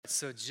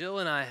So Jill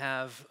and I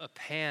have a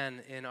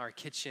pan in our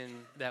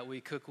kitchen that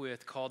we cook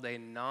with called a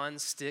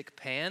non-stick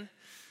pan.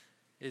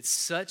 It's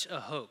such a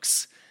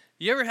hoax.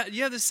 You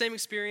have the same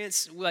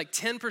experience? Like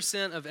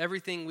 10% of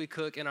everything we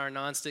cook in our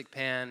non-stick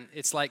pan,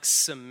 it's like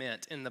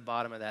cement in the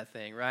bottom of that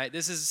thing, right?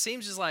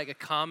 Seems just like a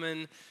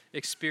common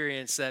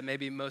experience that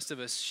maybe most of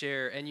us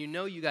share, and you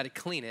know you got to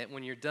clean it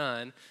when you're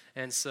done,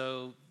 and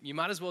so you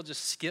might as well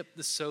just skip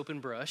the soap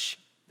and brush.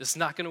 It's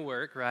not going to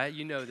work, right?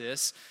 You know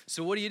this.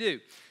 So what do?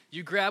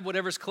 You grab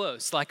whatever's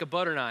close, like a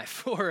butter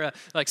knife or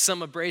like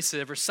some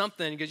abrasive or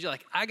something, because you're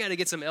like, I got to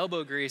get some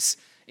elbow grease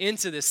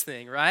into this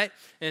thing, right?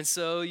 And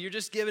so you're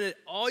just giving it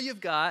all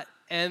you've got,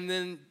 and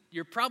then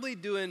you're probably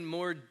doing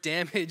more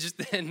damage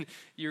than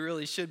you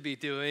really should be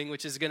doing,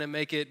 which is going to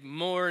make it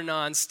more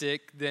nonstick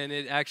than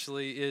it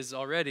actually is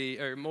already,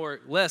 or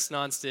less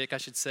nonstick, I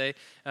should say,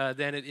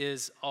 than it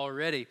is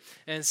already.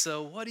 And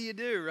so what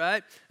do,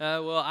 right?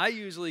 Well, I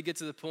usually get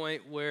to the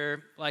point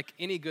where, like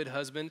any good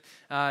husband,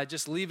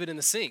 just leave it in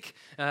the sink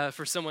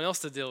for someone else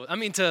to deal with. I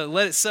mean, to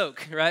let it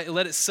soak, right?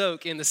 Let it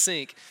soak in the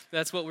sink.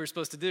 That's what we're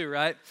supposed to do,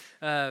 right?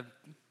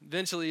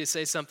 Eventually you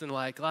say something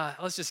like,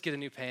 let's just get a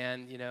new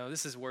pan,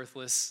 this is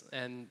worthless,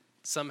 and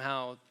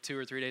somehow 2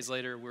 or 3 days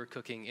later we're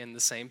cooking in the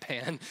same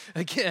pan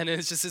again, and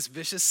it's just this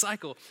vicious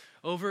cycle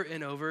over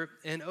and over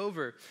and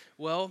over.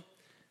 Well,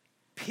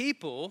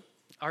 people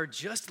are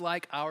just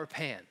like our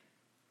pan.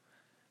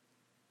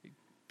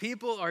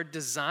 People are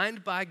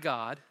designed by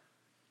God,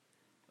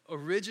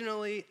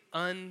 originally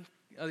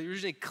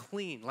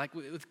clean, like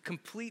with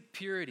complete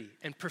purity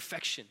and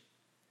perfection,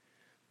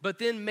 but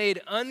then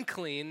made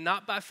unclean,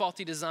 not by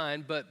faulty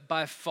design, but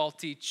by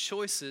faulty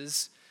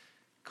choices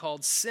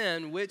called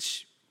sin,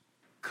 which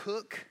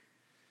cook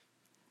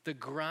the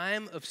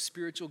grime of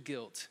spiritual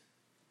guilt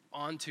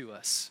onto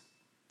us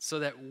so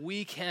that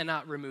we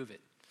cannot remove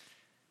it.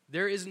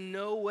 There is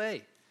no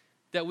way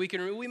that we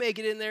may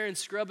get in there and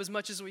scrub as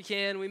much as we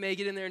can. We may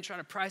get in there and try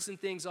to pry some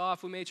things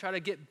off. We may try to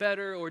get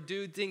better or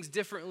do things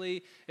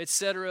differently,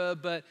 etc.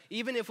 But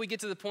even if we get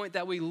to the point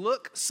that we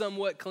look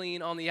somewhat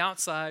clean on the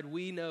outside,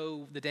 we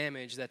know the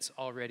damage that's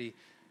already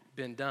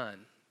been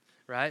done,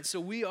 right?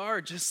 So we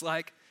are just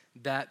like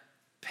that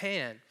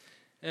pan.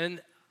 And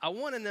I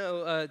want to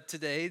know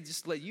today,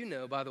 just to let you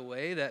know, by the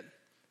way, that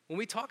when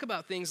we talk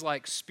about things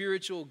like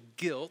spiritual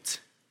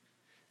guilt,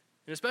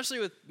 and especially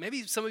with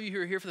maybe some of you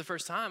who are here for the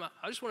first time,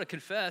 I just want to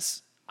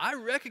confess, I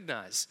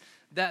recognize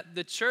that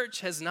the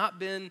church has not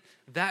been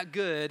that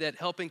good at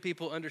helping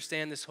people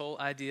understand this whole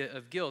idea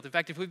of guilt. In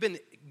fact, if we've been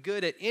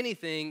good at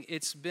anything,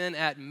 it's been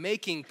at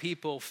making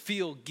people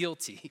feel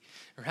guilty,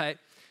 right?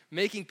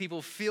 Making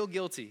people feel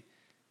guilty,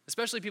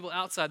 especially people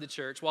outside the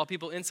church, while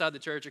people inside the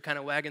church are kind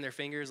of wagging their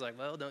fingers like,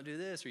 well, don't do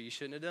this, or you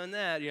shouldn't have done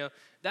that.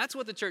 That's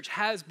what the church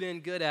has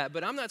been good at.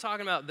 But I'm not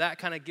talking about that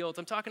kind of guilt.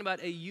 I'm talking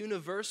about a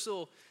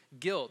universal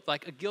guilt,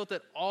 like a guilt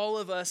that all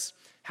of us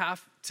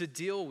have to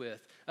deal with.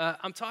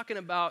 I'm talking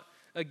about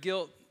a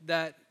guilt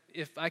that,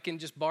 if I can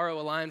just borrow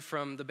a line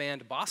from the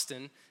band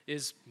Boston,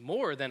 is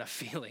more than a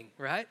feeling,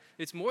 right?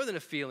 It's more than a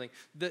feeling.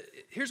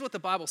 Here's what the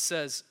Bible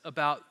says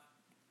about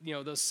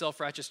those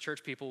self-righteous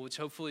church people, which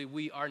hopefully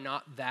we are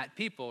not that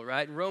people,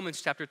 right? In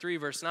Romans chapter 3,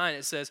 verse 9,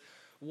 it says,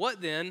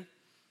 "What then?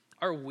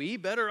 Are we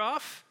better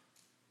off?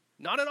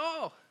 Not at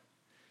all.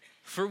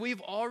 For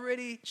we've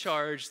already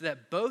charged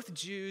that both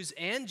Jews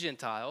and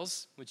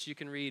Gentiles," which you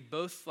can read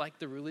both like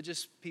the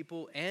religious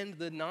people and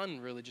the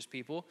non-religious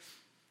people,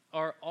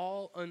 "are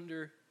all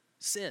under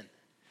sin.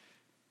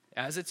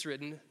 As it's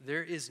written,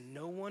 there is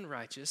no one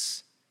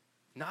righteous,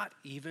 not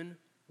even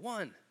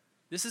one."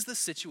 This is the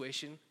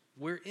situation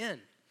we're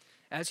in.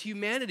 As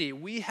humanity,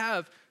 we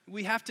have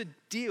to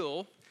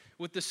deal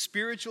with the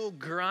spiritual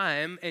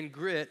grime and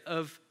grit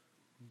of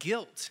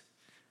guilt.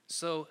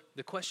 So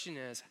the question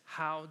is,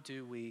 how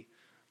do we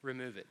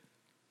remove it?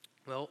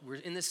 Well, we're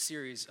in this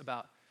series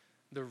about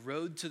the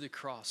road to the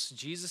cross,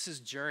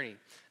 Jesus' journey,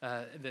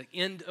 the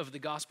end of the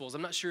Gospels.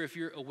 I'm not sure if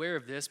you're aware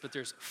of this, but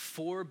there's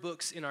 4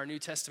 books in our New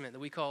Testament that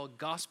we call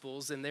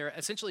Gospels, and they're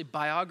essentially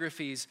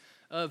biographies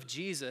of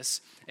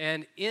Jesus.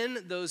 And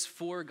in those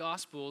 4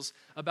 Gospels,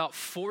 about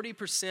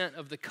 40%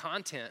 of the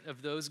content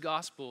of those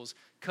Gospels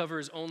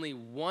covers only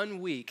 1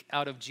 week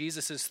out of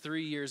Jesus'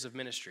 3 years of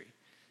ministry.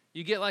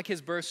 You get like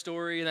his birth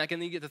story, and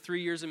then you get the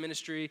 3 years of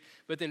ministry,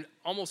 but then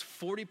almost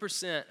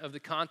 40% of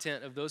the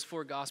content of those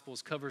 4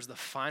 Gospels covers the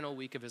final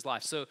week of his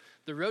life. So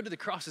the road to the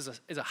cross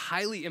is a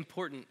highly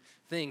important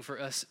thing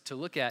for us to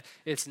look at.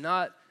 It's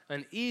not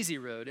an easy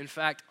road. In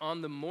fact,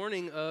 on the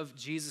morning of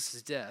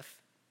Jesus'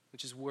 death,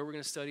 which is where we're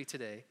going to study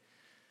today,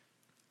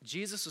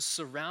 Jesus was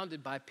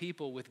surrounded by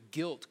people with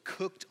guilt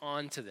cooked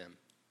onto them,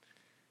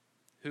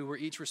 who were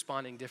each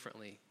responding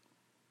differently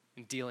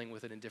and dealing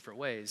with it in different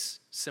ways,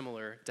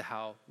 similar to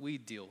how we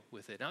deal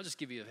with it. And I'll just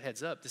give you a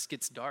heads up. This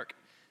gets dark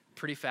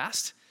pretty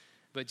fast,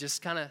 but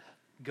just kind of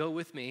go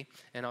with me,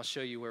 and I'll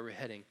show you where we're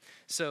heading.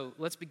 So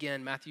let's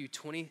begin Matthew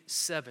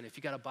 27. If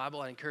you got a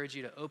Bible, I encourage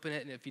you to open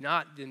it. And if you're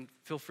not, then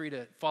feel free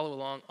to follow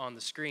along on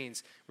the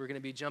screens. We're going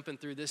to be jumping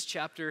through this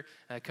chapter,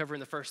 covering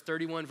the first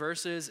 31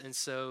 verses. And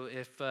so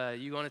if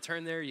you want to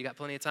turn there, you got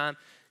plenty of time.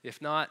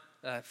 If not,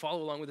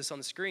 follow along with us on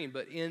the screen.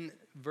 But in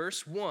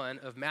verse 1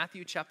 of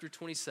Matthew chapter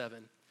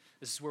 27,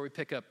 this is where we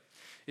pick up.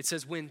 It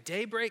says, "When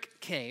daybreak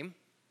came,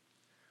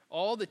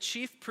 all the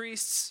chief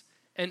priests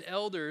and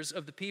elders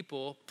of the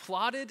people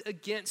plotted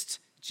against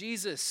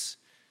Jesus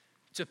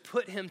to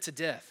put him to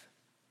death.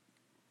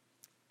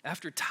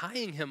 After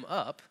tying him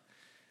up,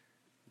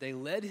 they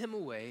led him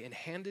away and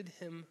handed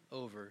him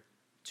over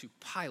to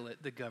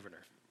Pilate, the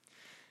governor."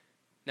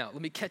 Now,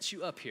 let me catch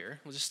you up here.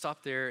 We'll just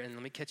stop there and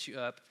let me catch you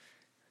up.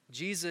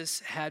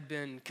 Jesus had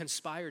been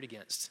conspired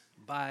against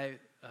by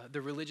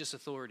the religious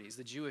authorities,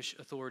 the Jewish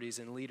authorities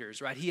and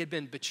leaders, right? He had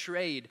been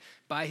betrayed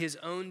by his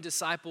own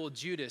disciple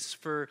Judas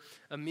for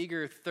a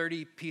meager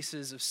 30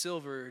 pieces of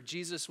silver.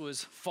 Jesus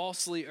was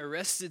falsely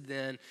arrested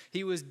then.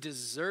 He was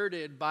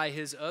deserted by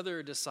his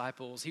other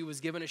disciples. He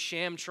was given a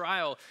sham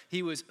trial.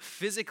 He was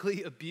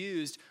physically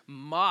abused,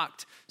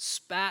 mocked,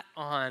 spat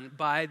on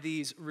by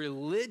these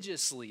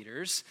religious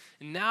leaders.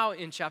 And now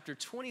in chapter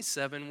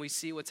 27, we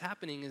see what's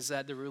happening is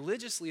that the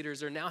religious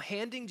leaders are now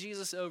handing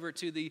Jesus over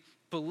to the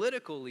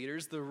political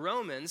leaders, the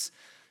Romans,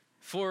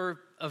 for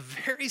a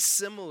very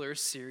similar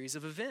series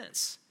of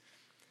events.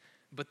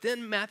 But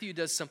then Matthew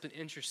does something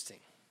interesting.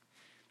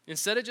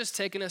 Instead of just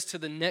taking us to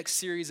the next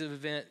series of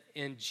events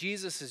in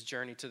Jesus'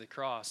 journey to the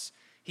cross,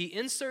 he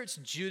inserts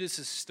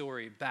Judas'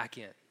 story back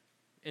in.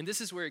 And this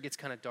is where it gets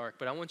kind of dark,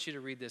 but I want you to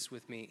read this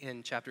with me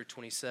in chapter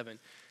 27,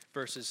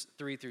 verses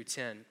 3 through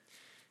 10.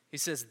 He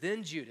says,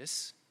 "Then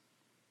Judas,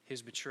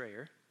 his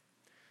betrayer,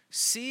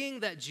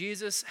 seeing that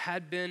Jesus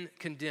had been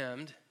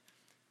condemned,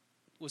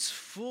 was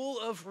full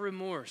of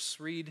remorse,"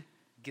 read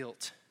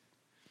guilt,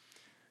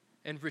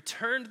 "and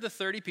returned the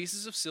 30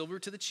 pieces of silver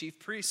to the chief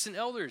priests and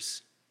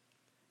elders.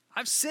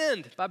 'I've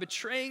sinned by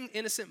betraying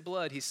innocent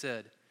blood,' he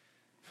said.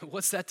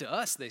 'What's that to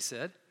us?' they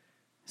said.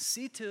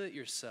 'See to it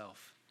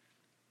yourself.'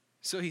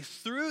 So he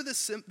threw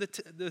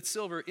the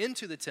silver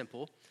into the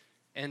temple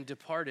and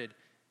departed.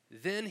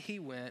 Then he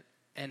went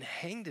and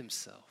hanged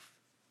himself.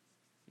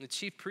 The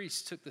chief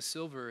priests took the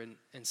silver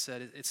and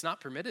said, 'It's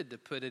not permitted to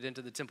put it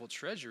into the temple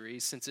treasury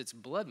since it's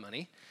blood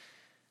money.'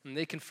 And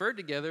they conferred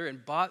together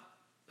and bought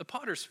a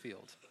potter's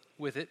field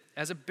with it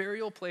as a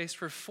burial place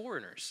for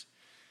foreigners.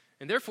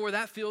 And therefore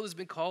that field has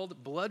been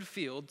called Blood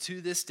Field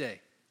to this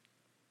day.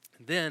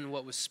 Then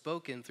what was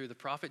spoken through the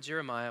prophet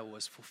Jeremiah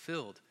was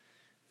fulfilled.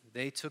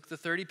 They took the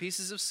 30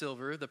 pieces of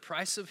silver, the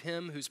price of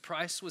him whose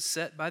price was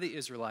set by the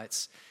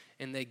Israelites,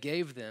 and they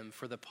gave them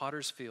for the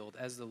potter's field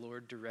as the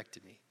Lord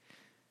directed me."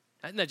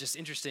 Isn't that just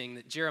interesting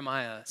that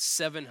Jeremiah,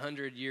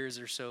 700 years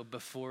or so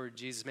before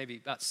Jesus, maybe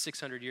about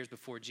 600 years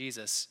before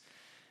Jesus,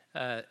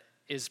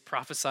 is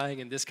prophesying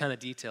in this kind of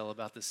detail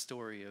about the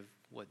story of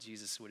what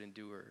Jesus would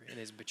endure and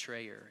his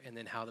betrayer, and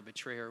then how the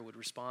betrayer would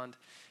respond?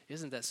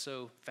 Isn't that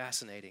so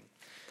fascinating?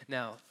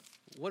 Now,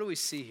 what do we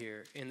see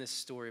here in this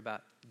story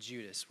about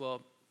Judas?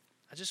 Well,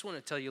 I just want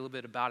to tell you a little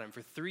bit about him.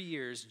 For 3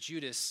 years,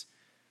 Judas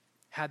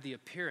had the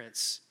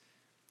appearance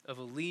of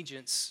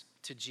allegiance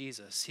to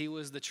Jesus. He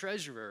was the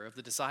treasurer of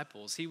the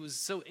disciples. He was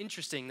so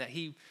interesting that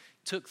he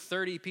took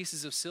 30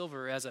 pieces of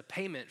silver as a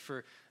payment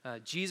for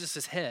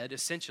Jesus' head,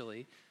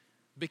 essentially,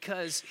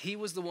 because he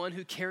was the one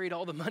who carried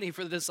all the money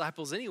for the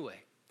disciples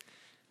anyway.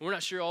 We're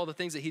not sure all the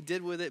things that he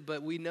did with it,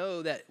 but we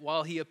know that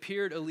while he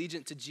appeared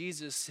allegiant to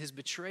Jesus, his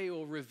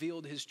betrayal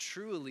revealed his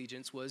true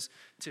allegiance was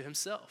to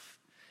himself.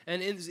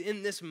 And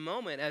in this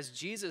moment, as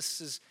Jesus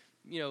is,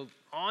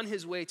 on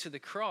his way to the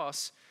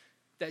cross,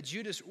 that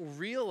Judas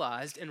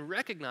realized and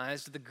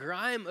recognized the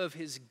grime of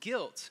his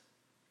guilt,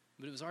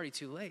 but it was already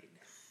too late.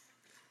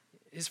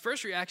 His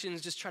first reaction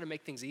is just try to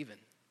make things even.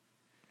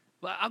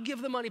 Well, I'll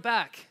give the money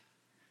back.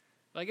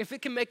 Like, if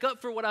it can make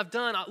up for what I've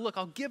done,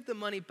 I'll give the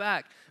money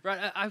back.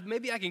 Right?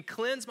 Maybe I can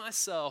cleanse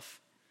myself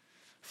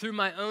through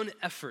my own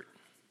effort.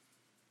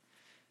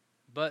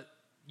 But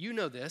you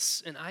know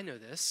this, and I know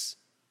this.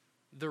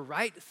 The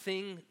right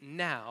thing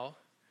now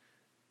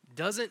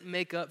doesn't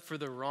make up for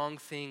the wrong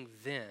thing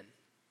then.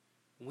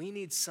 We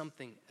need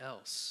something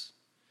else,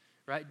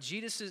 right?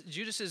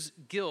 Judas's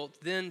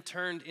guilt then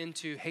turned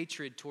into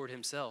hatred toward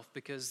himself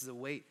because the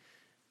weight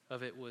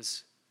of it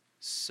was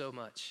so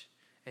much,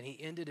 and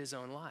he ended his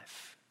own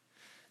life.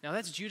 Now,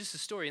 that's Judas'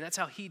 story, and that's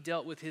how he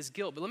dealt with his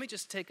guilt. But let me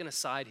just take an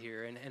aside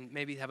here and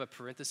maybe have a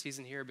parenthesis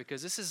in here,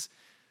 because this is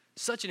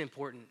such an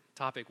important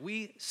topic.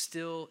 We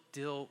still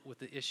deal with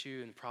the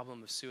issue and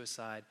problem of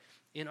suicide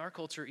in our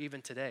culture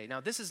even today. Now,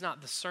 this is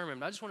not the sermon,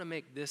 but I just want to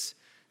make this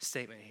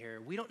statement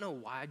here. We don't know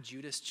why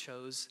Judas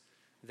chose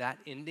that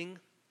ending,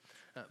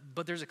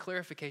 but there's a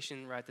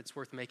clarification, right, that's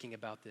worth making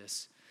about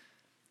this.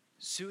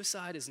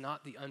 Suicide is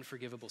not the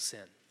unforgivable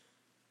sin.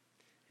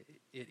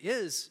 It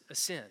is a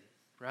sin,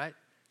 right?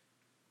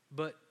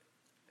 But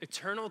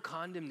eternal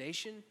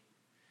condemnation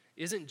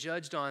isn't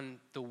judged on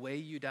the way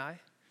you die.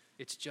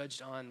 It's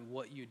judged on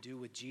what you do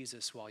with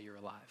Jesus while you're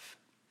alive.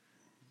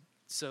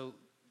 So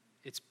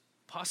it's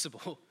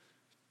possible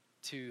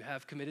to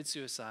have committed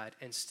suicide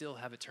and still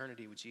have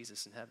eternity with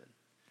Jesus in heaven.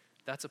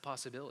 That's a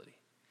possibility.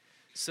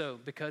 So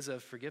because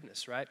of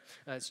forgiveness, right?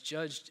 It's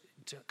judged,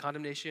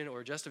 condemnation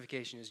or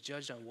justification is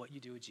judged on what you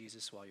do with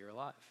Jesus while you're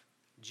alive.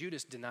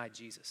 Judas denied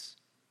Jesus.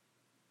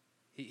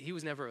 He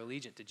was never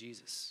allegiant to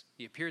Jesus.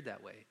 He appeared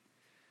that way.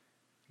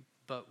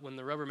 But when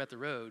the rubber met the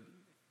road,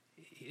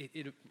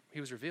 he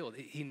was revealed.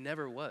 He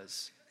never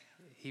was.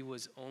 He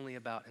was only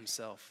about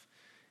himself.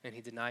 And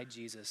he denied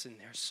Jesus. And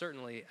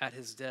certainly at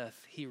his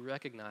death, he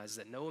recognized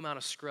that no amount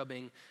of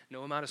scrubbing,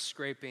 no amount of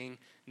scraping,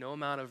 no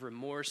amount of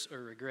remorse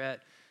or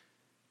regret,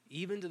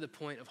 even to the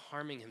point of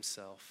harming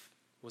himself,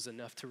 was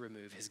enough to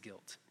remove his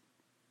guilt.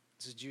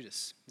 This is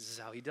Judas. This is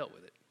how he dealt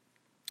with it.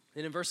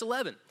 Then in verse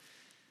 11,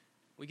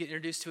 we get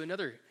introduced to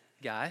another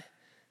guy,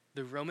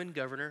 the Roman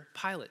governor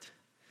Pilate.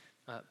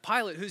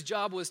 Pilate, whose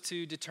job was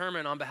to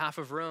determine on behalf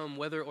of Rome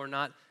whether or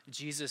not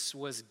Jesus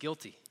was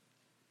guilty.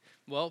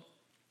 Well,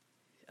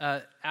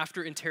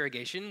 after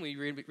interrogation, we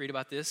read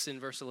about this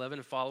in verse 11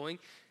 and following.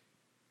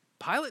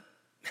 Pilate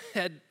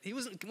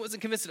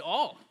wasn't convinced at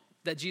all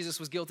that Jesus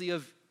was guilty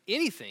of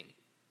anything,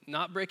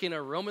 not breaking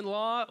a Roman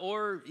law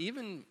or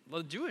even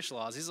the Jewish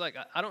laws. He's like,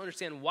 I don't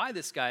understand why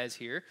this guy is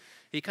here.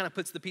 He kind of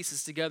puts the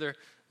pieces together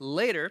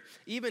later.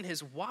 Even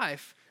his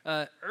wife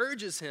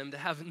urges him to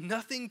have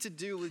nothing to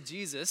do with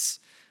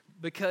Jesus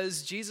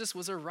because Jesus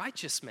was a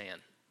righteous man.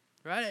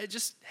 Right?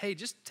 Just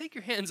take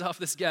your hands off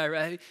this guy,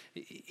 right?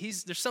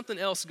 There's something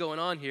else going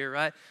on here,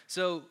 right?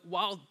 So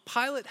while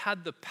Pilate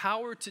had the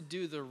power to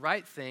do the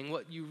right thing,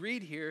 what you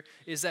read here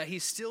is that he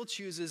still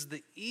chooses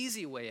the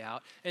easy way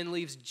out and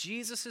leaves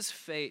Jesus'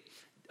 fate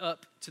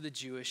up to the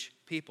Jewish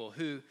people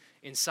who,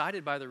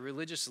 incited by the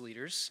religious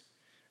leaders,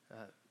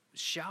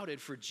 shouted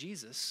for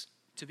Jesus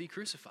to be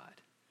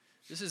crucified.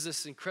 This is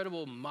this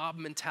incredible mob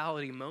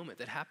mentality moment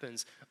that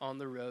happens on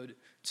the road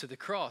to the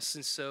cross.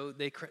 And so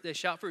they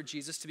shout for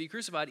Jesus to be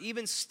crucified.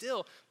 Even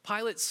still,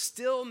 Pilate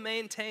still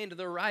maintained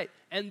the right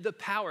and the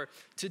power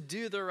to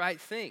do the right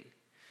thing.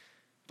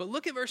 But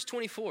look at verse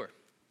 24.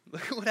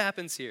 Look at what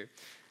happens here.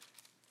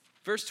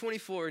 Verse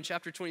 24 in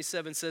chapter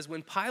 27 says,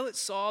 when Pilate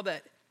saw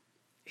that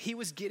he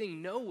was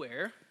getting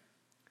nowhere,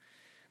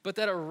 but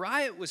that a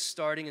riot was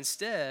starting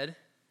instead,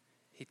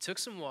 he took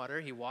some water,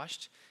 he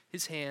washed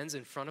his hands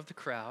in front of the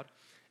crowd,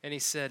 and he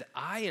said,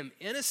 I am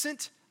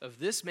innocent of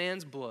this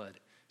man's blood.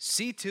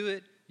 See to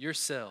it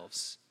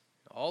yourselves.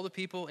 All the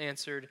people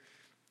answered,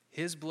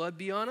 his blood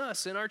be on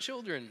us and our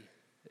children.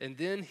 And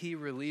then he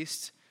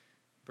released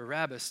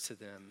Barabbas to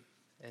them,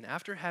 and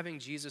after having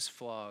Jesus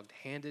flogged,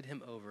 handed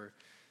him over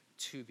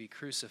to be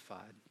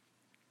crucified.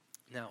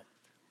 Now,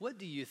 what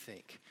do you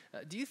think?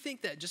 Do you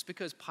think that just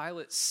because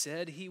Pilate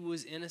said he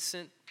was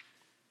innocent,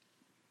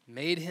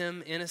 made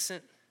him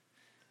innocent?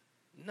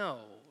 No,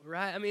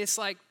 right? I mean, it's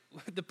like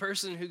the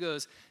person who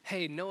goes,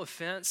 hey, no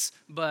offense,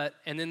 but,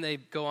 and then they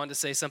go on to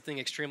say something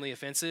extremely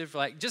offensive.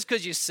 Like, just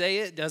because you say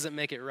it doesn't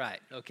make it right,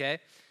 okay?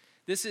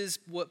 This is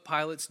what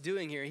Pilate's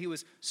doing here. He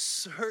was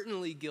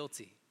certainly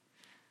guilty,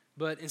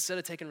 but instead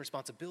of taking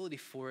responsibility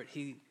for it,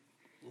 he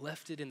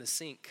left it in the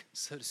sink,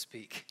 so to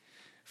speak,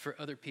 for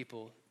other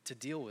people to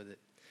deal with it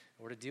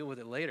or to deal with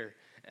it later.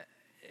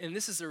 And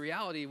this is the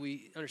reality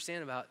we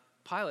understand about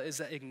Pilate, is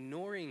that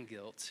ignoring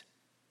guilt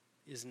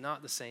is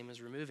not the same as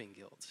removing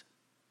guilt.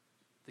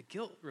 The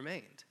guilt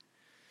remained.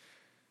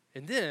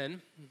 And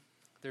then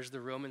there's the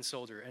Roman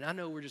soldier. And I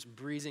know we're just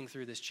breezing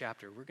through this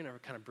chapter. We're going to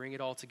kind of bring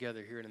it all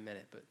together here in a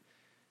minute. But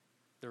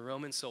the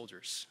Roman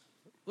soldiers.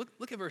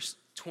 Look at verse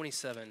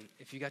 27,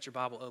 if you got your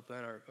Bible open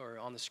or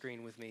on the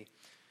screen with me.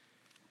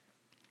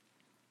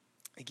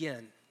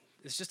 Again,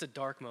 it's just a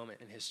dark moment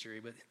in history,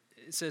 but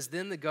it says,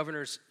 then the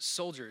governor's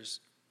soldiers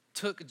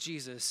took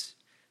Jesus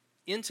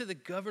into the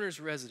governor's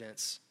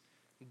residence,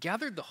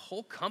 gathered the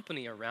whole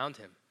company around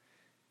him.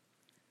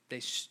 They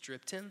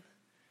stripped him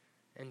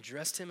and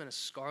dressed him in a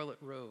scarlet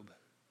robe.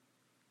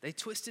 They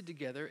twisted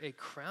together a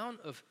crown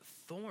of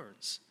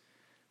thorns,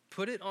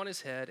 put it on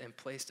his head, and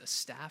placed a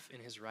staff in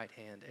his right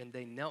hand. And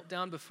they knelt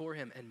down before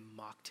him and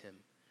mocked him.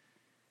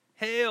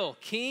 Hail,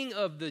 King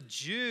of the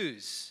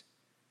Jews!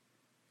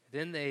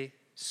 Then they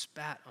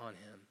spat on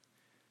him,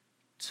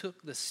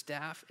 took the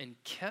staff, and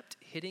kept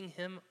hitting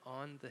him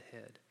on the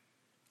head.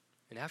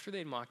 And after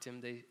they mocked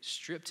him, they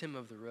stripped him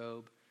of the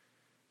robe,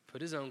 put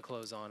his own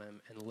clothes on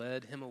him, and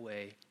led him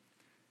away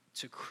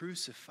to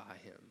crucify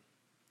him.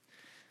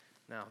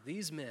 Now,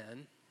 these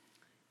men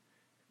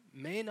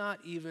may not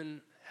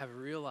even have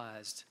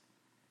realized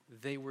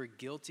they were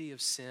guilty of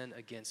sin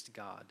against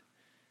God,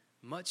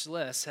 much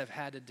less have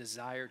had a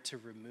desire to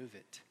remove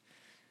it.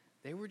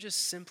 They were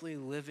just simply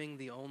living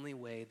the only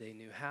way they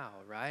knew how,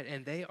 right?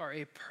 And they are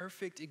a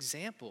perfect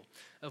example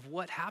of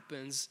what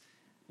happens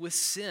with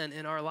sin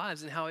in our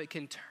lives and how it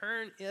can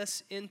turn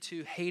us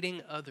into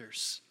hating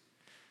others.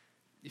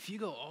 If you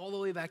go all the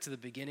way back to the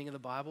beginning of the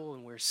Bible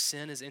and where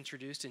sin is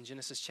introduced in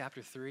Genesis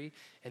chapter 3,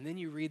 and then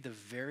you read the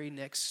very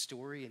next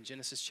story in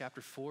Genesis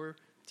chapter 4,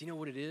 do you know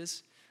what it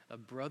is? A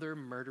brother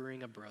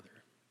murdering a brother.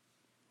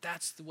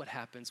 That's what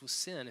happens with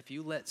sin. If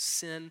you let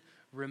sin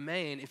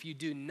remain. If you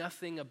do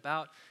nothing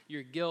about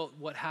your guilt,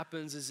 what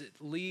happens is it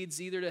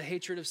leads either to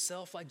hatred of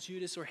self like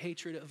Judas or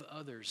hatred of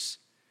others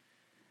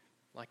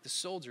like the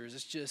soldiers.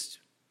 It's just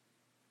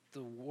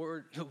the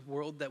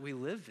world that we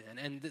live in.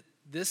 And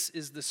this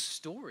is the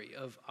story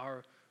of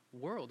our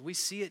world. We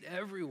see it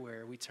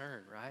everywhere we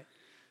turn, right?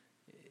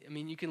 I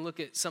mean, you can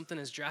look at something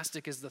as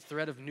drastic as the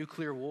threat of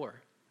nuclear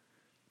war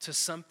to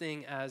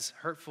something as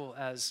hurtful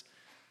as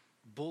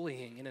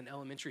bullying in an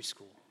elementary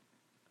school.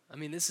 I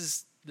mean, this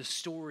is the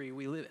story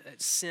we live in.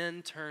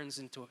 Sin turns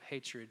into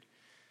hatred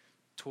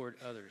toward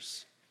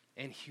others.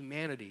 And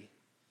humanity,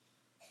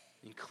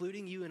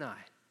 including you and I,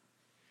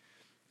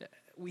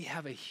 we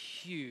have a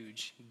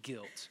huge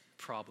guilt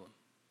problem.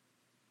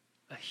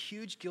 A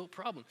huge guilt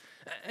problem.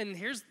 And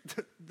here's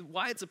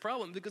why it's a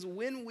problem. Because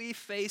when we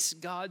face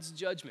God's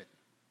judgment,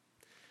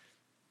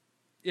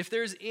 if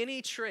there's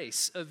any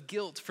trace of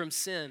guilt from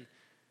sin,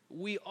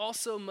 we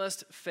also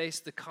must face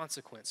the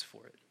consequence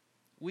for it.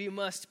 We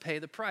must pay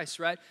the price,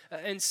 right?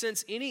 And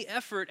since any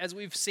effort, as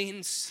we've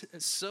seen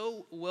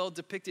so well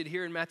depicted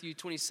here in Matthew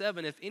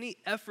 27, if any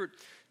effort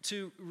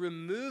to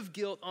remove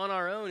guilt on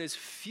our own is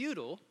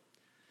futile,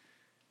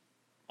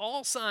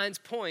 all signs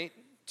point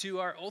to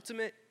our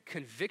ultimate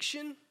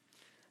conviction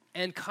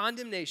and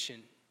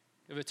condemnation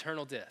of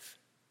eternal death.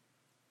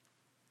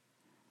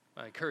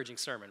 An encouraging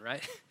sermon,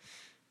 right?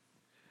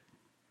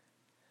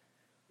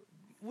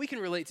 We can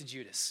relate to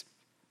Judas,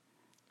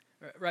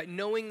 right?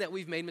 Knowing that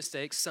we've made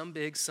mistakes, some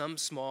big, some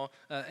small,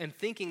 and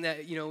thinking that,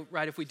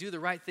 right, if we do the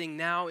right thing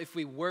now, if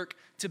we work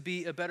to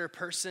be a better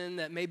person,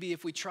 that maybe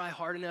if we try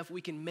hard enough,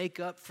 we can make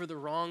up for the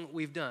wrong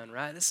we've done,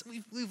 right?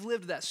 We've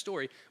lived that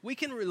story. We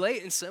can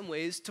relate in some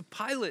ways to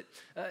Pilate,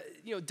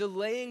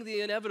 delaying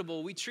the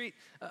inevitable. We treat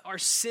our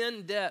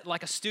sin debt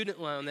like a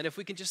student loan, that if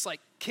we can just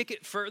kick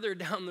it further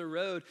down the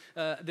road,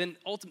 then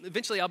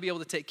eventually I'll be able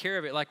to take care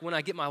of it, like when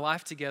I get my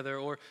life together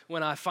or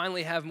when I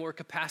finally have more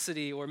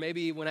capacity or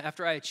maybe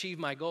after I achieve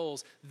my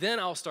goals, then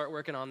I'll start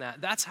working on that.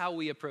 That's how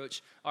we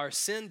approach our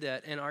sin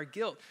debt and our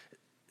guilt.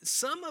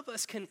 Some of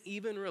us can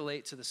even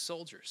relate to the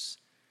soldiers.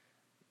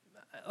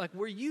 Like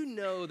where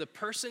the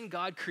person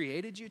God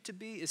created you to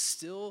be is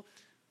still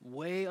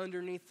way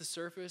underneath the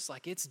surface,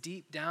 like it's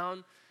deep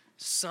down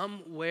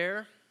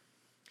somewhere.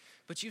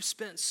 But you've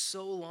spent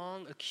so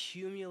long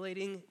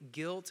accumulating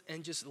guilt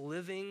and just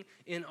living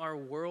in our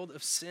world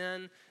of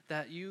sin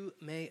that you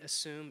may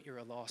assume you're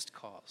a lost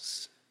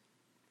cause.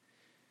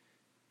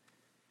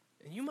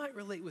 And you might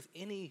relate with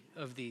any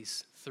of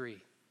these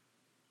three.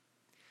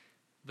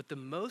 But the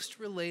most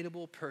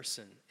relatable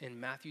person in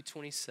Matthew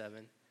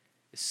 27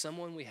 is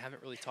someone we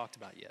haven't really talked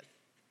about yet.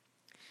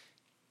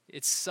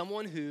 It's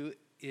someone who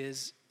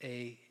is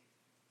a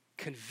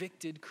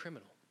convicted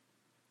criminal,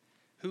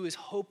 who is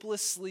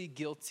hopelessly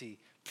guilty,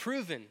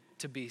 proven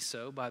to be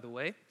so, by the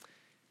way.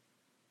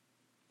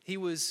 He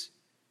was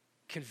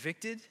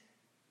convicted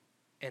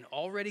and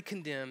already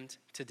condemned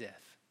to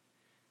death.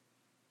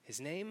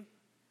 His name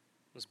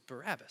was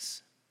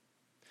Barabbas.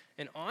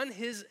 And on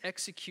his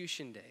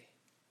execution day,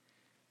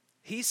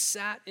 he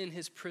sat in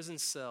his prison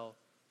cell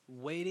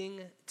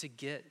waiting to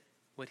get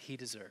what he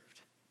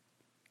deserved.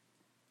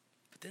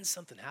 But then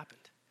something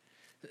happened.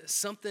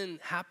 Something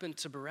happened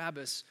to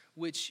Barabbas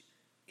which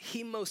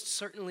he most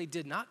certainly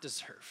did not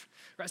deserve.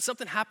 Right?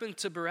 Something happened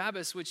to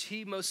Barabbas which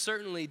he most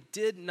certainly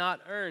did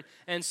not earn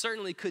and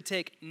certainly could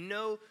take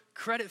no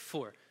credit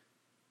for.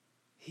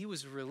 He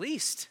was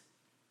released.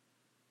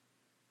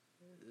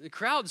 The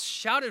crowds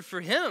shouted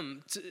for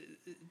him,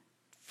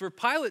 for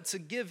Pilate to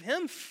give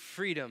him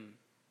freedom.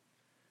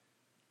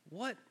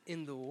 What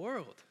in the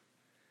world?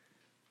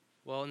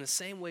 Well, in the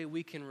same way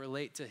we can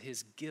relate to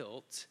his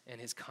guilt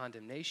and his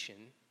condemnation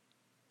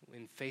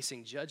in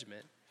facing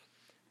judgment,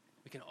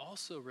 we can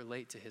also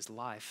relate to his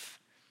life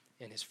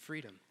and his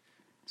freedom.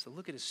 So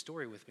look at his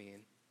story with me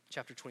in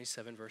chapter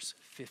 27, verse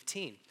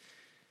 15.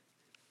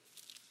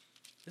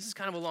 This is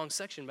kind of a long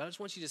section, but I just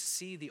want you to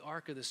see the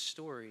arc of the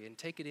story and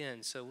take it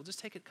in. So we'll just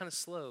take it kind of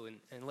slow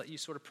and let you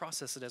sort of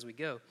process it as we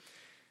go.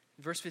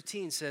 Verse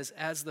 15 says,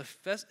 at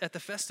the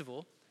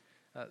festival,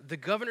 the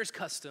governor's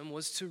custom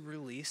was to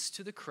release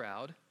to the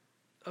crowd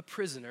a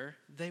prisoner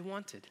they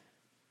wanted.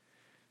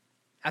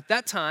 At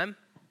that time,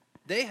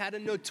 they had a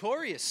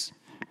notorious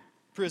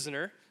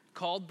prisoner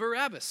called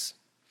Barabbas.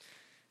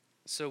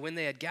 So when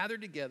they had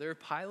gathered together,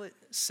 Pilate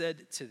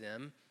said to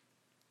them,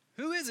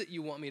 "Who is it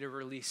you want me to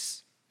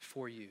release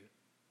for you?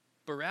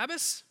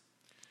 Barabbas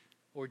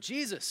or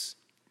Jesus,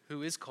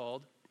 who is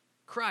called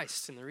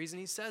Christ?" And the reason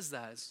he says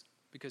that is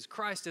because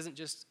Christ isn't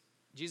just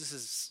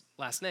Jesus'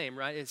 last name,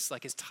 right? It's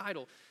like his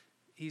title.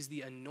 He's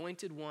the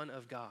anointed one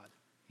of God.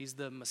 He's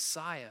the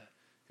Messiah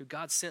who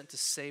God sent to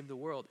save the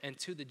world. And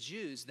to the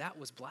Jews, that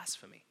was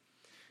blasphemy.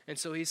 And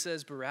so he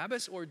says,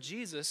 Barabbas or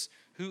Jesus,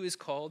 who is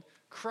called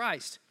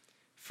Christ.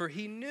 For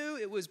he knew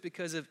it was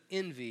because of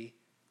envy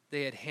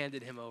they had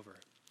handed him over.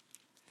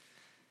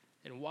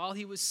 And while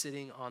he was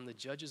sitting on the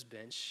judge's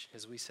bench,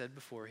 as we said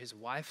before, his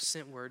wife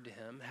sent word to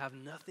him, "Have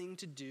nothing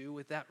to do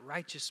with that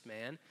righteous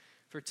man,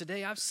 for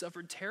today I've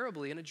suffered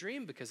terribly in a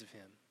dream because of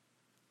him."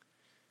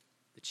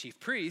 The The chief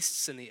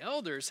priests and the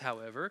elders,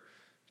 however,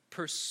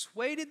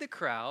 persuaded the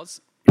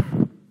crowds,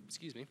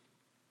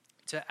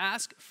 to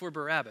ask for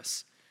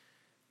Barabbas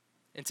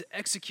and to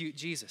execute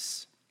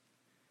Jesus.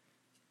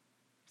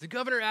 The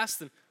governor asked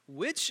them,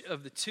 which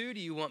of the two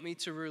do you want me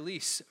to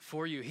release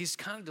for you? He's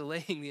kind of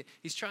delaying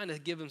he's trying to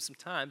give them some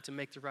time to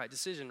make the right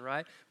decision,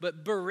 right?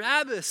 But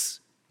Barabbas,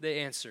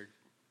 they answered.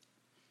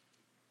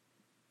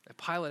 And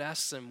Pilate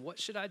asked them, what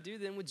should I do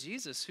then with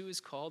Jesus, who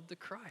is called the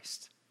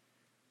Christ?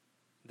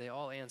 They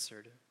all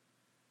answered,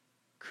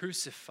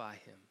 crucify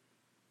him.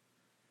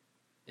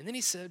 And then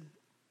he said,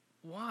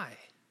 why?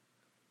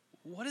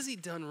 What has he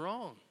done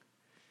wrong?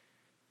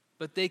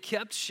 But they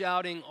kept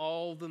shouting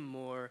all the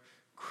more,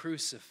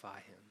 crucify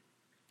him.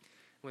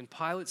 When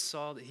Pilate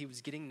saw that he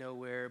was getting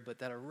nowhere, but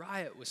that a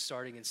riot was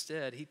starting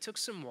instead, he took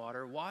some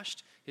water,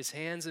 washed his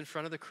hands in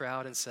front of the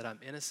crowd, and said, I'm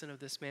innocent of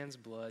this man's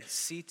blood.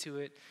 See to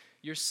it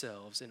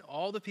yourselves. And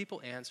all the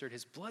people answered,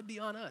 his blood be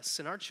on us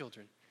and our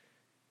children.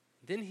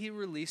 Then he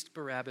released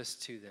Barabbas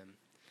to them.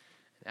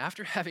 And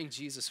after having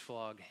Jesus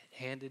flogged,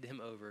 handed him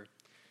over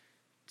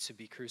to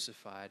be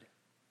crucified.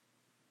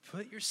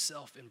 Put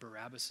yourself in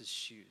Barabbas'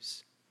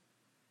 shoes.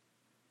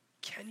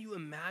 Can you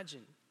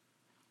imagine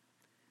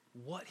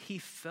what he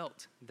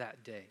felt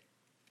that day?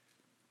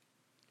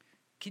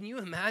 Can you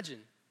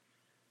imagine,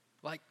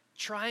 like,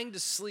 trying to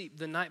sleep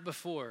the night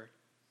before,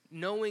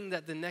 knowing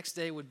that the next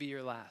day would be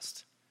your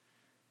last?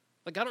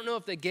 Like, I don't know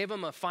if they gave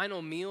him a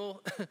final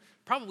meal.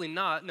 Probably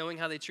not, knowing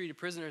how they treated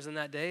prisoners in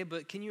that day.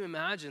 But can you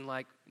imagine,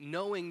 like,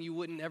 knowing you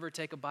wouldn't ever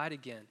take a bite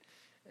again?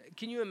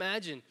 Can you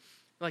imagine,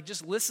 like,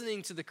 just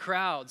listening to the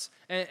crowds,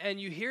 and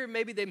you hear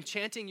maybe them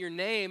chanting your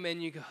name,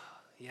 and you go,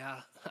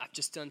 yeah, I've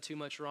just done too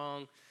much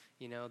wrong.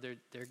 You know,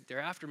 they're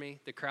after me.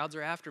 The crowds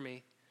are after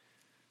me.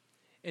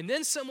 And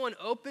then someone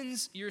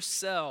opens your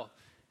cell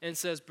and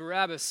says,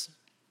 Barabbas,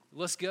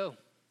 let's go.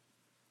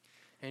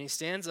 And he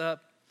stands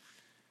up.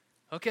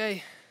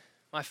 Okay,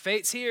 my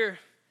fate's here.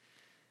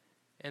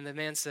 And the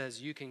man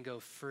says, you can go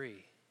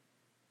free.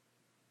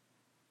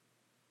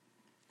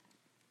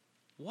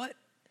 What?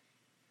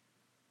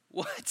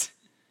 What?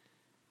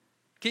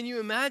 Can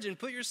you imagine?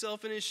 Put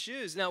yourself in his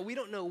shoes. Now, we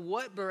don't know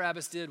what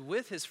Barabbas did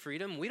with his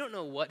freedom. We don't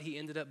know what he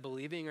ended up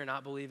believing or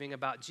not believing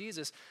about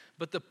Jesus.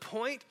 But the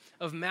point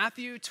of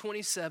Matthew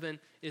 27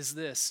 is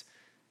this.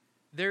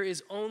 There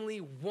is only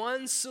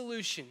one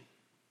solution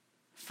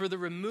for the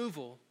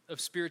removal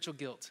of spiritual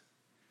guilt.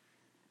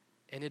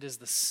 And it is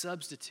the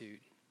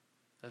substitute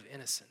of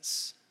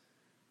innocence.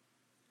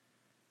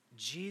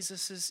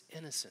 Jesus'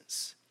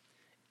 innocence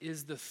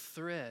is the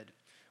thread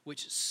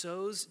which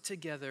sews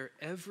together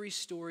every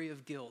story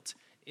of guilt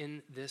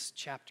in this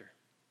chapter.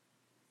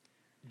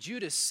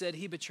 Judas said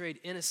he betrayed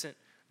innocent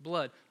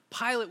blood.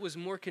 Pilate was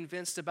more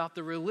convinced about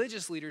the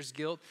religious leaders'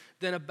 guilt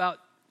than about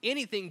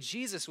anything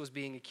Jesus was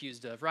being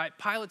accused of, right?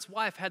 Pilate's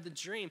wife had the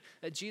dream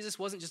that Jesus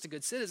wasn't just a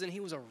good citizen, he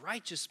was a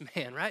righteous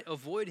man, right?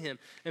 Avoid him.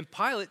 And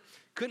Pilate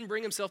couldn't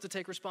bring himself to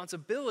take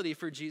responsibility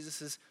for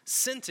Jesus'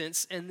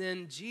 sentence, and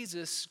then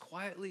Jesus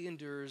quietly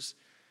endures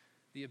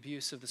the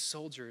abuse of the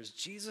soldiers.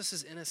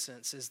 Jesus'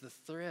 innocence is the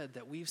thread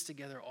that weaves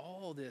together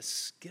all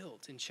this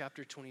guilt in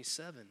chapter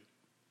 27.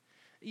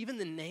 Even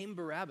the name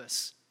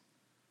Barabbas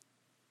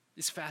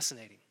is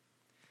fascinating.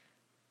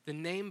 The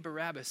name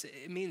Barabbas,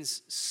 it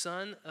means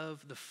son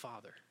of the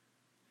Father.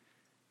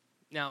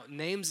 Now,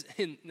 names,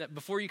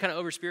 before you kind of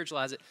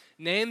over-spiritualize it,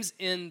 names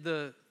in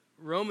the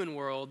Roman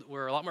world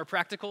were a lot more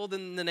practical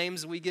than the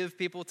names we give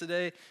people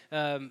today.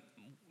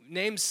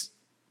 Names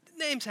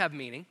have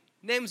meaning.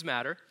 Names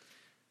matter.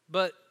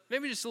 But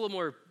maybe just a little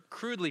more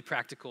crudely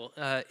practical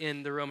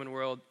in the Roman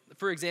world.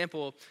 For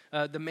example,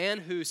 the man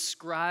who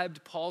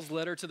scribed Paul's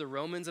letter to the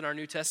Romans in our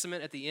New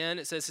Testament, at the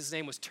end, it says his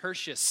name was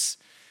Tertius.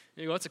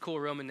 You go, that's a cool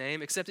Roman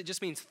name, except it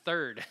just means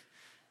third,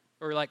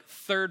 or like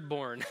third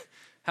born.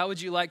 How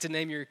would you like to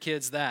name your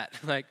kids that?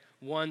 Like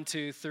 1,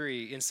 2,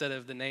 3, instead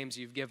of the names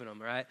you've given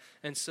them, right?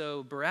 And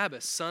so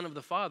Barabbas, son of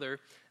the Father,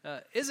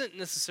 isn't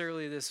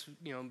necessarily this,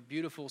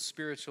 beautiful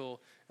spiritual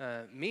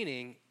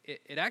meaning.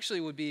 It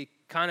actually would be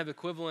kind of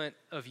equivalent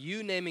of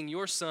you naming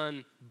your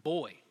son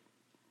Boy.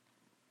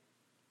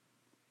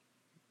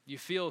 You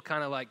feel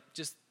kind of like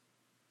just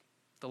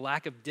the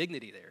lack of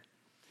dignity there,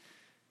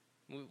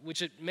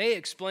 which it may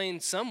explain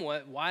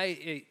somewhat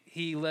why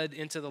he led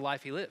into the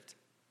life he lived,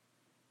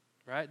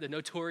 right? The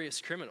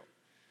notorious criminal,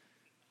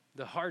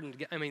 the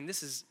hardened.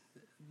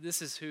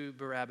 This is who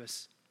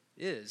Barabbas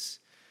is.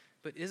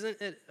 But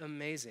isn't it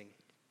amazing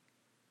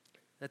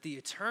that the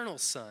eternal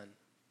Son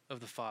of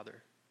the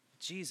Father,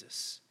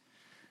 Jesus,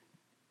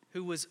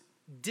 who was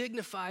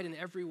dignified in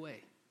every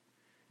way,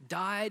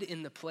 died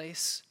in the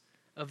place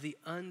of the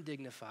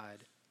undignified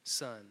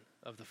Son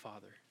of the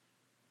Father?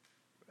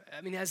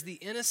 As the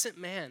innocent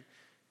man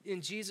in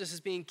Jesus is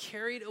being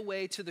carried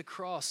away to the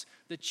cross,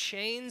 the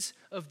chains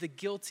of the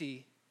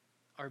guilty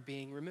are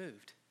being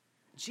removed.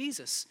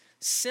 Jesus,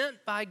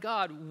 sent by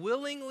God,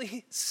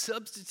 willingly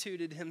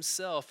substituted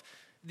himself,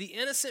 the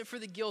innocent for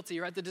the guilty,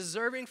 right? The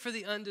deserving for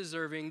the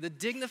undeserving, the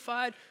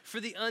dignified for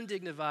the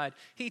undignified.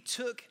 He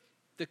took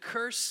the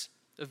curse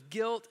of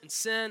guilt and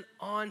sin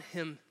on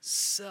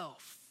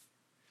himself.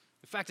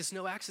 In fact, it's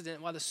no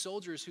accident why the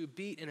soldiers who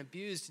beat and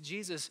abused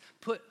Jesus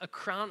put a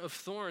crown of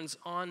thorns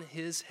on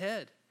his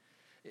head.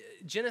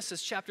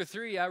 Genesis chapter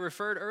 3, I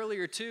referred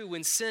earlier to,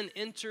 when sin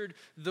entered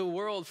the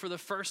world for the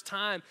first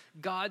time,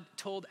 God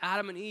told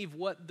Adam and Eve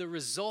what the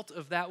result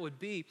of that would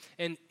be.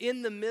 And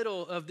in the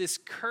middle of this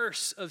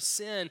curse of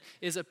sin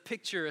is a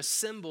picture, a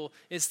symbol.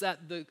 It's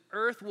that the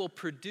earth will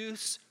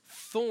produce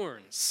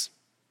thorns.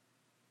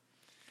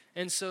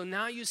 And so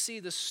now you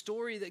see the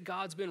story that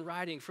God's been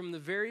writing from the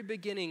very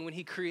beginning when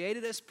he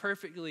created us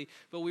perfectly,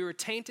 but we were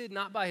tainted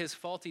not by his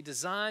faulty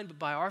design, but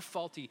by our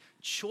faulty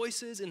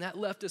choices, and that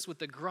left us with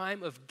the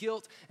grime of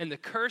guilt and the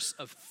curse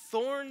of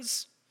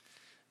thorns,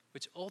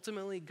 which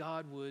ultimately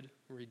God would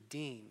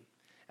redeem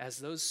as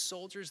those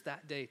soldiers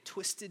that day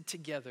twisted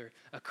together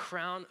a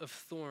crown of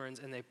thorns,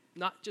 and they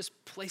not just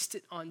placed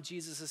it on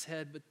Jesus'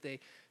 head, but they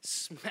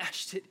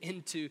smashed it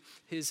into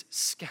his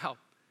scalp.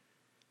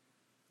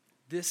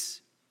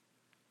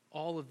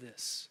 All of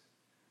this,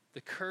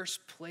 the curse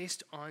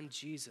placed on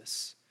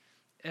Jesus,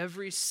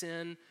 every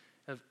sin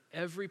of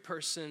every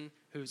person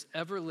who's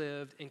ever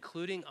lived,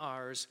 including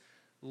ours,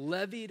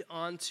 levied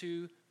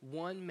onto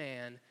one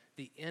man,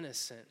 the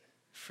innocent,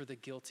 for the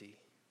guilty.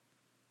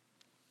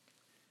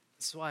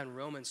 That's why in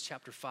Romans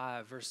chapter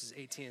 5, verses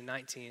 18 and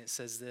 19, it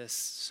says this: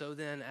 so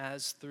then,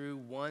 as through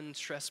one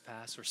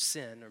trespass or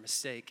sin or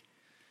mistake,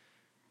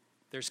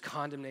 there's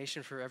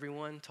condemnation for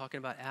everyone, talking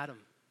about Adam.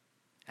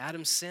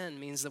 Adam's sin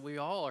means that we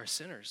all are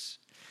sinners.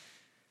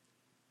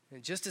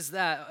 And just as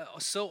that,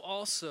 so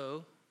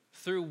also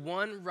through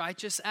one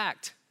righteous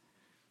act,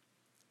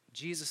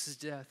 Jesus'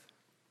 death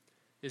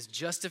is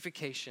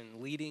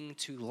justification leading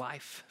to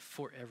life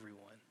for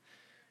everyone.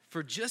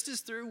 For just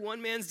as through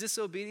one man's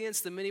disobedience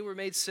the many were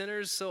made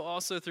sinners, so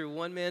also through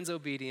one man's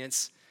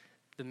obedience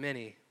the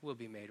many will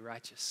be made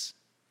righteous.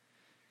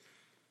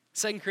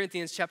 2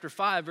 Corinthians chapter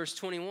 5, verse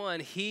 21,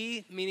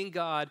 he, meaning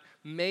God,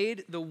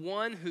 made the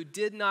one who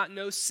did not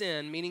know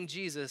sin, meaning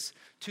Jesus,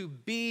 to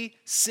be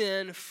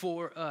sin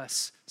for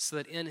us, so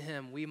that in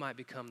him we might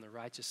become the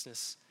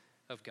righteousness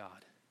of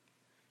God.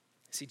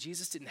 See,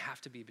 Jesus didn't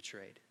have to be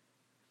betrayed,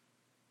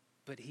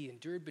 but he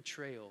endured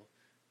betrayal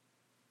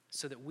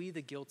so that we,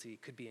 the guilty,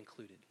 could be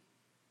included.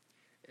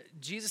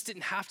 Jesus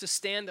didn't have to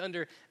stand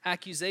under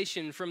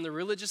accusation from the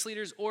religious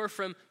leaders or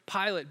from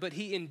Pilate, but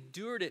he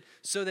endured it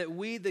so that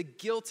we, the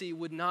guilty,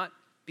 would not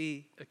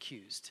be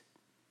accused.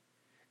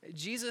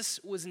 Jesus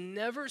was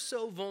never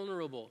so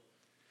vulnerable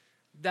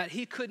that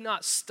he could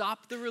not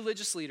stop the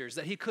religious leaders,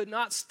 that he could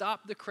not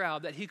stop the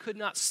crowd, that he could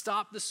not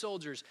stop the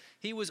soldiers.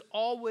 He was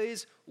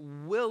always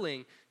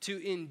willing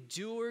to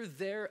endure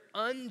their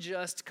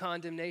unjust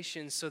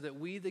condemnation so that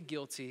we, the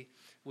guilty,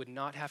 would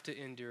not have to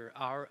endure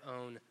our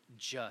own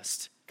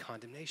just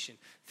condemnation.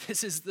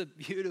 This is the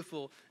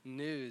beautiful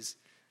news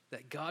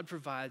that God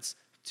provides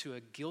to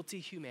a guilty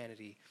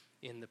humanity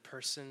in the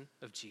person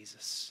of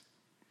Jesus.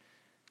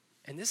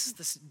 And this is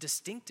the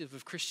distinctive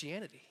of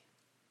Christianity.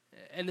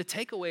 And the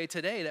takeaway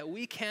today, that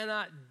we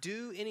cannot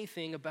do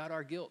anything about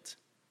our guilt.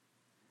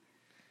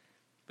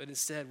 But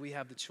instead, we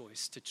have the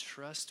choice to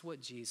trust what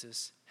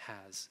Jesus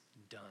has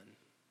done.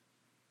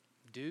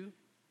 Do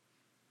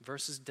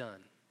versus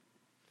done.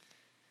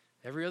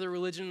 Every other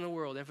religion in the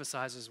world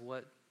emphasizes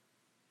what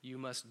you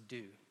must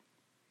do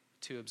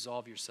to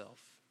absolve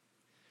yourself.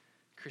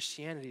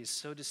 Christianity is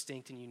so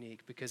distinct and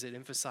unique because it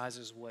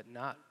emphasizes what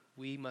not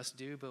we must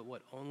do, but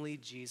what only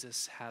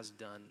Jesus has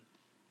done,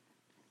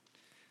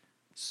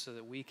 so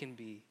that we can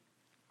be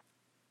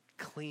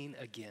clean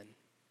again,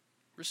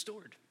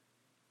 restored,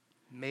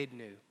 made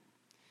new.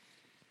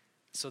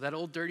 So that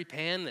old dirty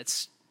pan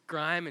that's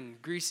grime and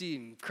greasy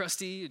and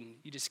crusty and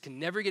you just can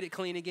never get it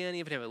clean again,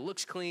 even if it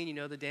looks clean, you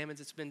know the damage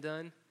that's been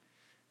done.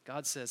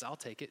 God says, I'll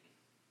take it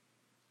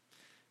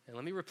and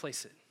let me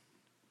replace it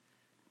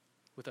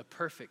with a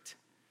perfect,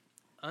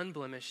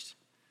 unblemished,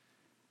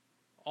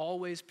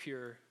 always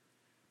pure,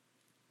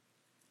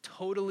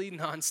 totally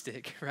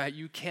nonstick, right?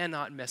 You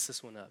cannot mess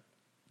this one up.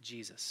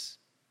 Jesus,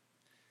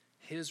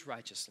 his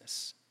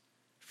righteousness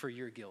for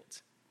your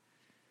guilt.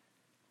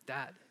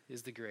 That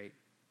is the great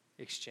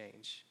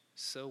exchange.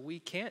 So we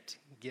can't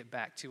get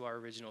back to our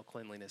original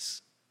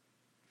cleanliness,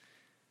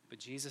 but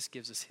Jesus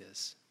gives us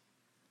his.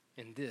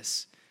 And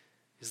this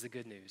is the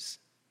good news.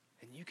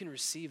 And you can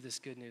receive this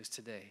good news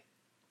today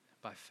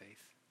by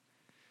faith.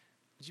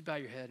 Would you bow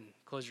your head and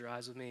close your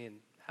eyes with me and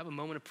have a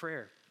moment of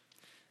prayer?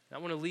 And I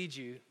want to lead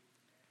you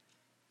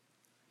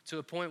to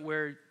a point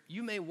where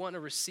you may want to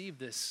receive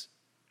this,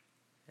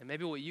 and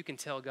maybe what you can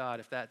tell God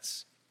if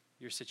that's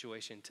your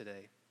situation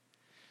today.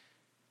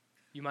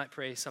 You might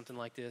pray something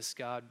like this: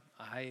 God,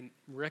 I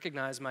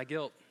recognize my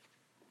guilt.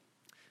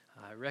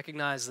 I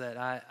recognize that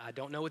I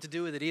don't know what to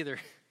do with it either.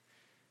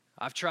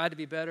 I've tried to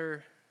be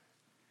better.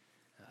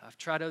 I've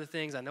tried other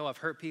things. I know I've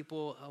hurt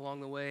people along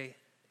the way.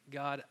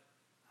 God,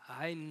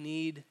 I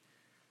need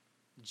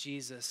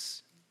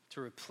Jesus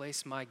to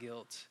replace my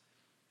guilt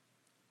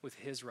with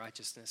his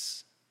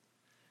righteousness.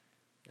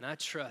 And I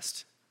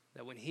trust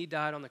that when he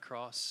died on the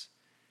cross,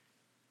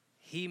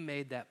 He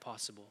made that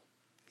possible.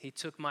 He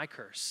took my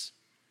curse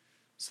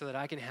so that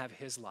I can have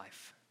his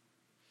life.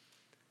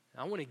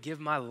 I want to give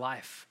my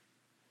life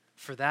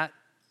for that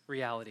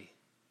reality.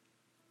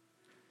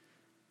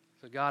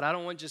 So God, I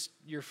don't want just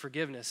your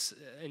forgiveness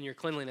and your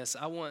cleanliness.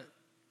 I want,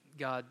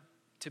 God,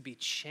 to be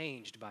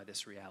changed by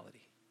this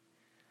reality.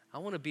 I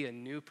want to be a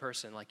new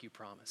person like you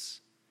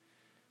promise.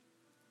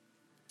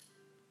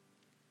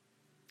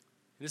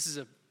 This is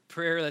a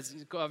prayer that's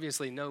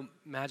obviously no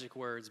magic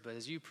words, but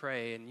as you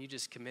pray and you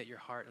just commit your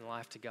heart and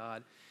life to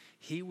God,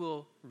 he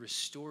will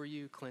restore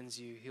you, cleanse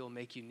you. He'll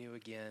make you new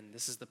again.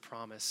 This is the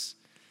promise.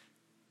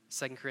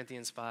 2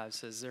 Corinthians 5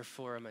 says,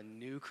 therefore, I'm a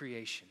new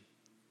creation.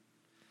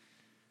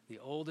 The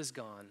old is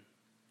gone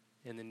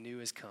and the new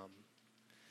has come.